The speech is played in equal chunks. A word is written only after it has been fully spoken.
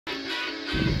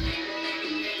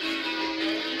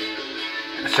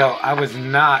So I was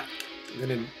not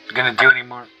gonna do any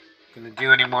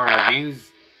more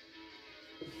reviews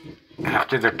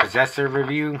after the Possessor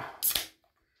review.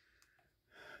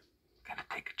 Gotta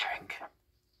take a drink.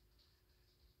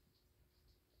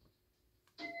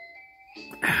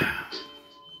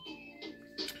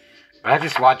 But I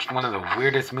just watched one of the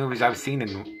weirdest movies I've seen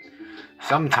in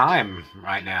some time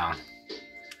right now.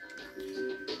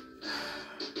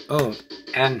 Oh,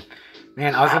 and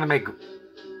man, I was gonna make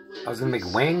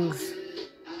wings.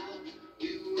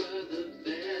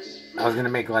 I was gonna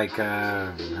make like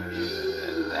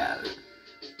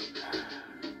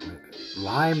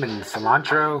lime and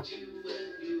cilantro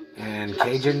and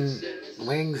Cajun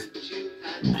wings.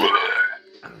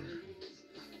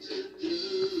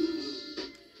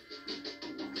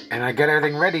 And I get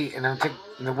everything ready, and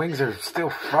the wings are still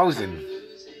frozen.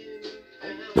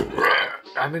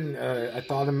 I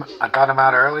thawed them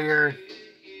out earlier.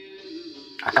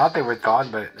 I thought they were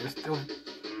thawed, but they're still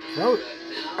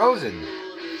frozen.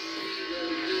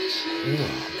 Oh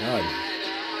God.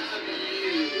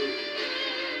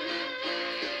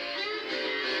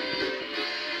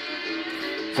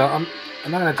 So I'm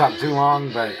not gonna talk too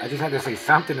long, but I just had to say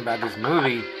something about this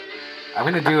movie. I'm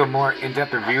gonna do a more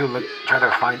in-depth review, try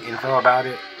to find info about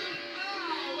it.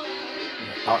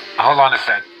 Hold on a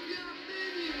sec.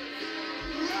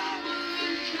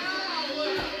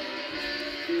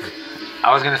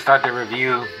 I was gonna start the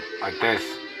review like this.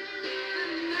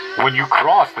 When you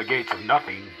cross the gates of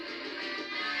nothing,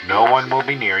 no one will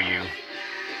be near you.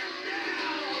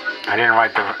 I didn't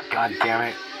write the... God damn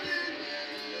it.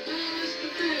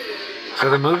 So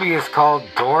the movie is called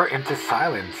Door into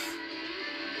Silence.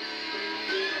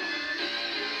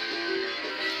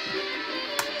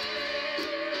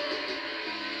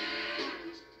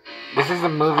 This is a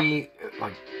movie,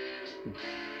 like,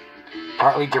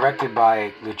 partly directed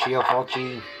by Lucio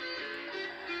Fulci,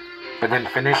 but then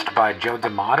finished by Joe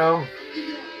D'Amato.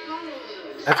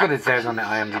 That's what it says on the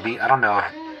IMDb. I don't know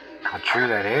how true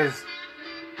that is,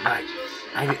 but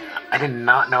I did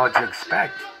not know what to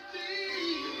expect.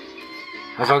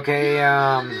 It was okay,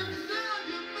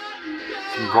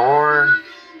 some gore,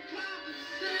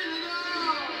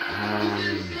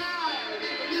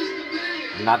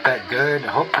 not that good.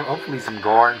 Hopefully some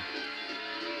gore.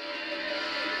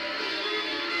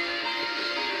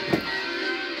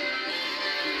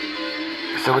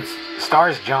 So it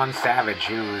stars John Savage,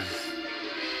 I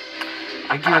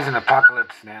think he was in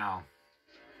Apocalypse Now.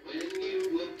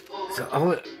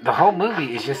 So the whole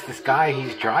movie is just this guy,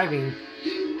 he's driving,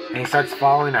 and he starts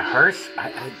following a hearse.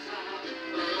 I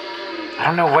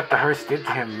don't know what the hearse did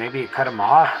to him. Maybe it cut him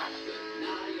off,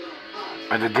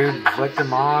 or the dude flicked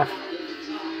him off.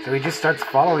 So he just starts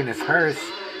following this hearse,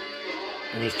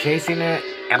 and he's chasing it.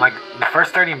 And like the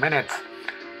first 30 minutes,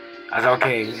 I was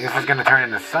okay, this is gonna turn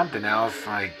into something else,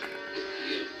 like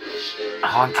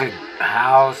haunted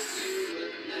house,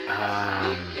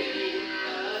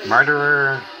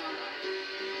 murderer,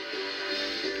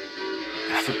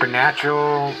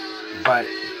 supernatural. But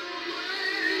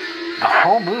the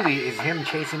whole movie is him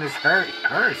chasing his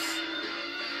hearse,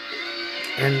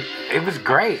 and it was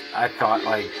great. I thought,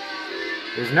 like,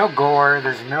 there's no gore,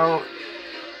 there's no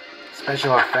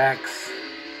special effects,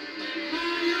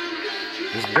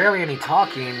 there's barely any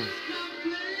talking,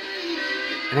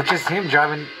 and it's just him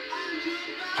driving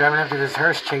after this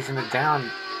hearse, chasing it down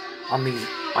on these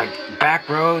like back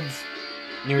roads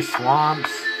near swamps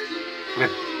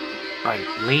with like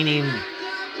leaning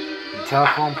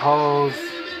telephone poles.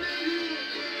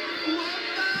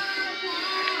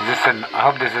 I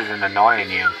hope this isn't annoying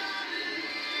you.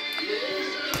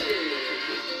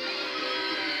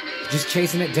 Just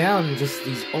chasing it down, just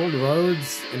these old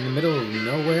roads in the middle of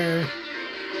nowhere,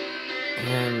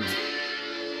 and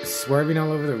swerving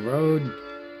all over the road.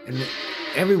 And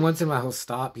every once in a while he'll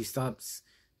stop. He stops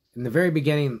in the very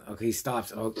beginning. Okay, he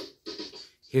stops. Oh,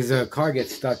 his car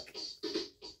gets stuck.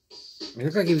 It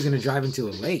looked like he was going to drive into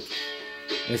a lake.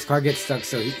 His car gets stuck,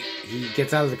 so he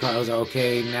gets out of the car. I was like,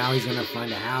 okay, now he's going to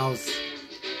find a house.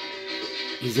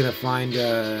 He's going to find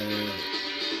a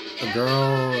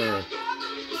girl or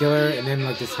killer. And then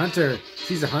like this hunter,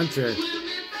 he's a hunter,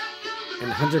 and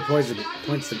the hunter points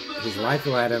his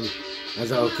rifle at him. I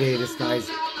was like, okay, this guy's, is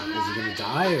he going to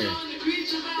die,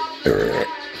 or...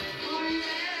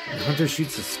 The hunter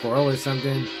shoots a squirrel or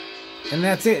something, and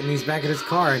that's it. And he's back at his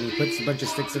car, and he puts a bunch of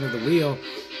sticks into the wheel,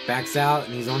 backs out,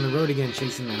 and he's on the road again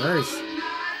chasing the hearse.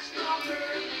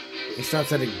 He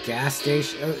stops at a gas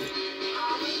station.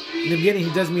 In the beginning,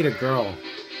 he does meet a girl,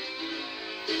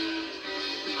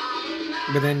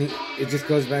 but then it just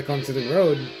goes back onto the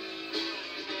road. And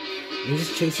he's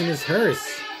just chasing his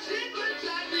hearse.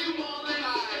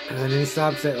 And then he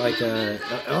stops at like it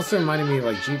also reminded me of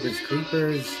like Jeepers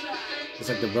Creepers. It's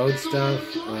like the road stuff.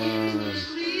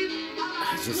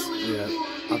 Just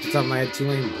off the top of my head,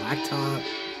 Two-Lane Blacktop.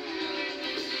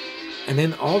 And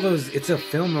then all those, it's a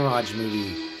Film Mirage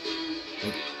movie.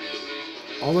 Like,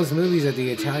 all those movies that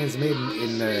the Italians made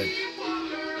in the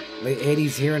late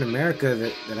 80s here in America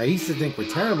that I used to think were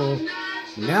terrible.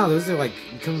 Now those are like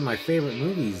becoming my favorite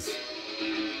movies.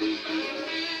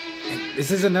 And this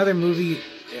is another movie.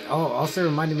 It also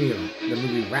reminded me of the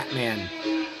movie Ratman.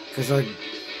 Because like,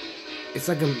 it's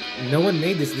like no one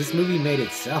made this. This movie made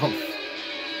itself.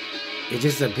 It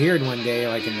just appeared one day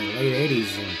like in the late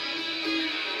 80s.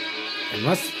 And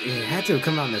it had to have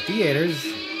come out in the theaters.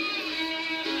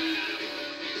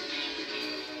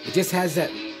 It just has that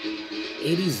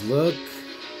 80s look.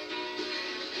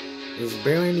 There's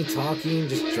barely any talking,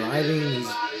 just driving. He's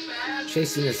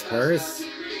chasing his hearse.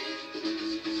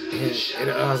 And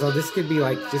so this could be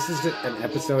like, this is just an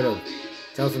episode of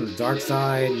Tales from the Dark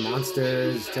Side,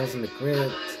 Monsters, Tales from the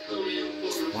Crypt,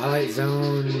 Twilight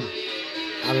Zone,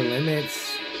 Outer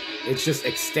Limits. It's just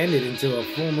extended into a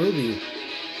full movie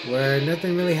where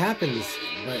nothing really happens,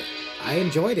 but I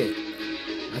enjoyed it.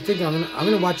 I think I'm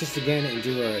gonna watch this again and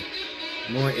do a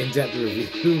more in-depth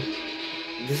review.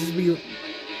 This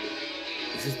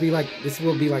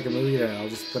will be like a movie that I'll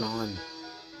just put on,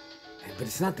 but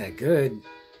it's not that good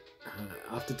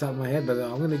off the top of my head. But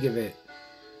I'm gonna give it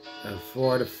a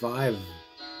 4 to 5.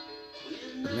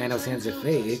 Manos Hands of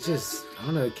Fate. It just, I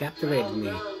don't know, it captivated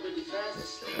me.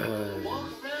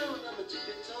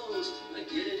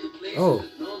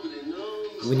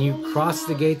 When you cross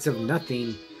the gates of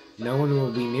nothing, no one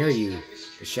will be near you.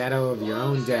 The shadow of your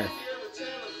own death.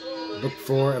 Book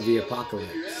 4 of the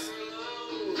Apocalypse.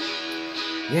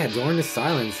 Yeah, Door into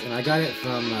Silence, and I got it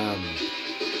from an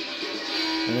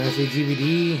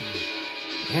DVD.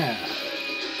 Yeah,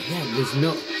 there's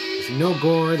no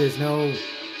gore, there's no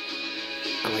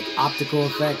like optical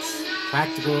effects,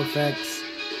 practical effects.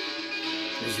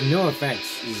 There's no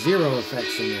effects, 0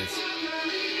 effects in this.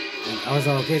 And I was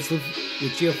like, okay, it's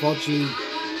Lucio Fulci.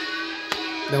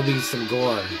 There'll be some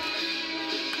gore.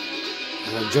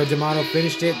 Joe D'Amato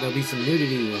finished it. There'll be some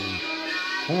nudity and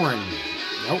porn.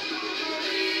 Nope.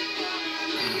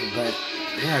 But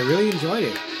yeah, I really enjoyed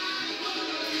it.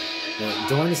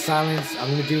 Door into Silence.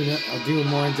 I'll do a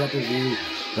more in-depth review,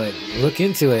 but look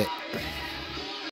into it.